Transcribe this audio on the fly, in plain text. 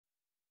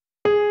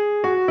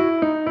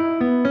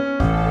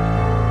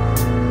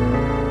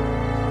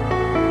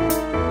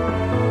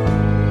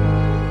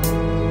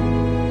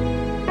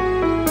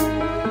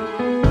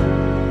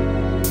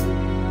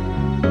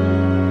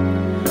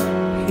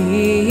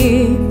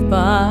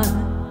I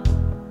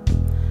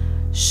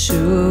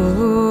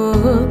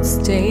should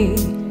stay,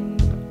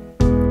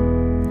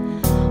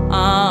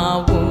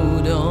 I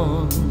would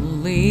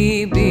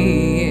only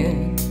be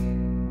in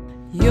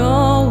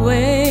your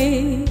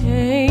way,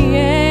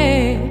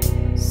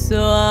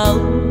 so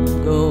I'll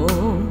go.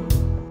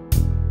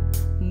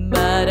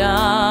 But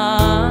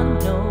I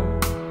know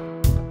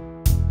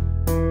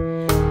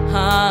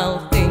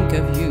I'll think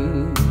of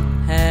you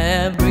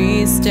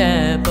every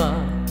step of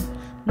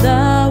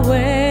the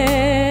way,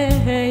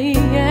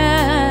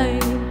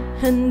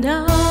 and I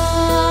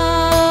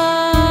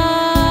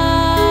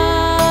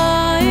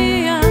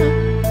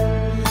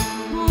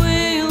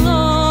will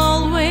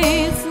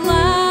always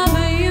love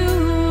you.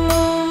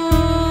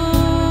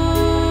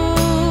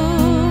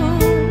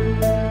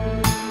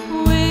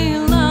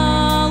 Will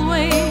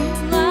always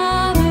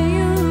love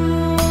you.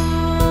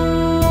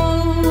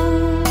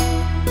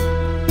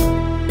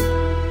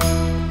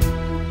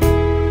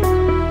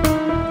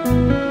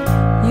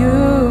 You,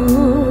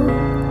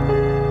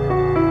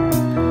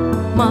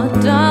 my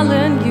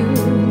darling, you.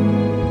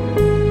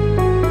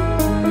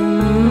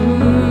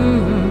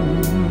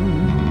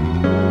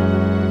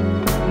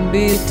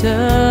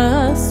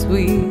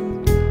 Bittersweet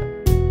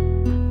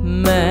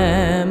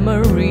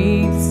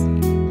memories,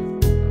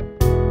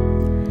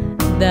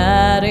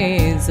 that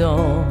is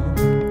all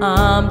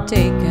I'm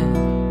taking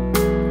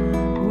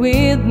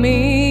with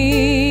me.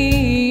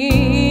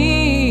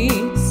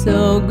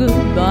 So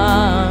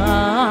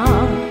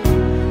goodbye,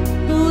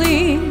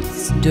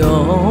 please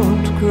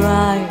don't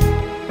cry.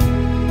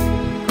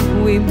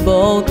 We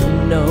both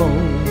know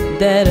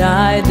that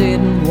I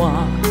didn't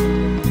want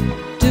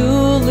to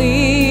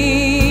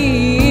leave,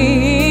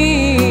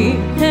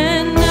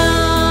 and I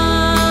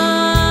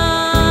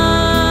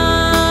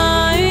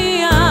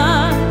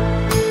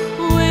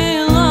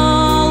will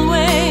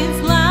always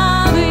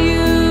love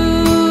you.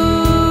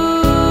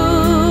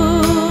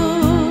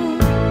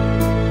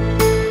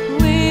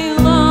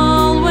 Will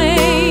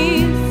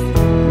always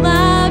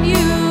love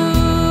you.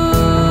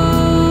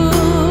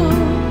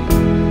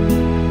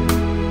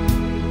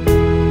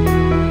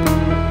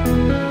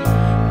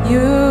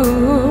 You,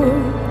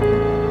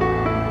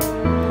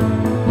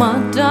 my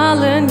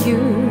darling,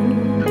 you.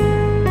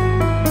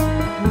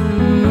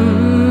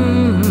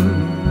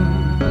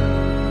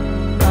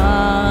 I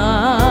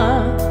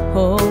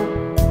hope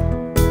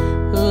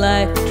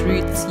life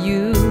treats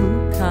you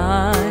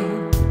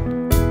kind,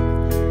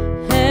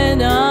 and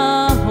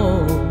I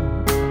hope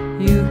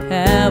you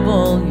have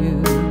all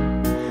you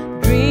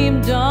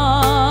dreamed of,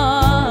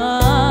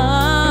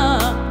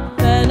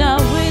 and I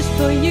wish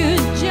for you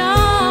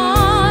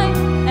joy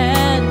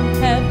and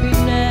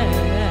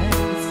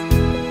happiness.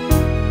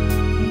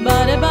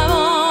 But above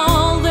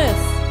all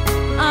this,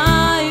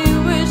 I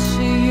wish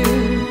you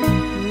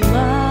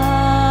love,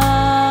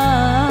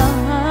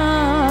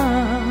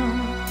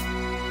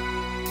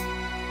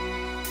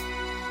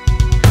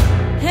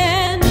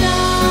 and I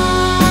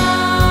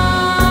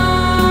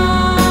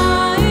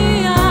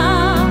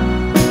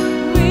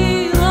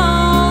will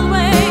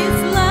always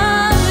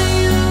love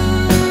you.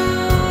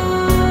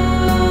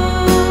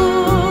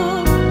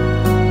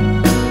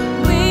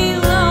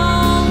 Will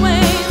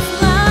always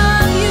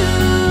love you.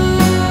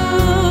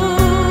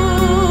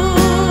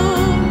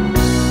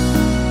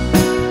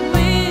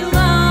 Will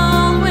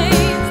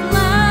always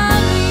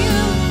love you.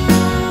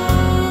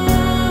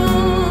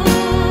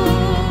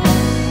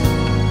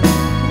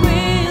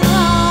 Will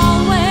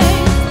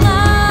always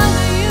love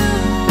you.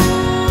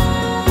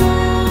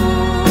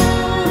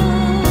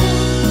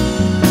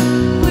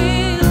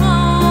 Will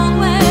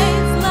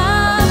always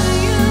love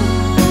you.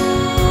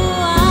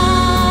 I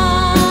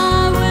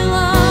will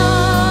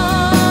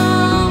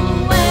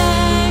always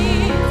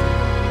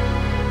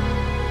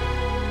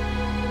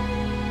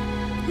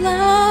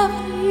love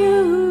you.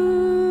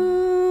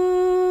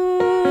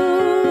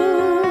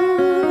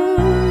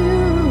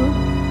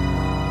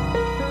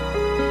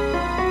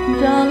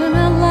 Darling, I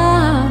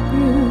love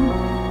you.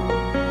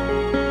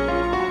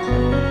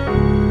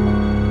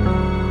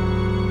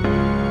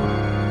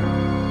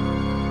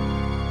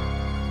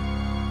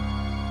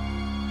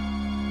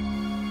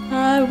 I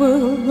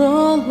will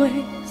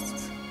always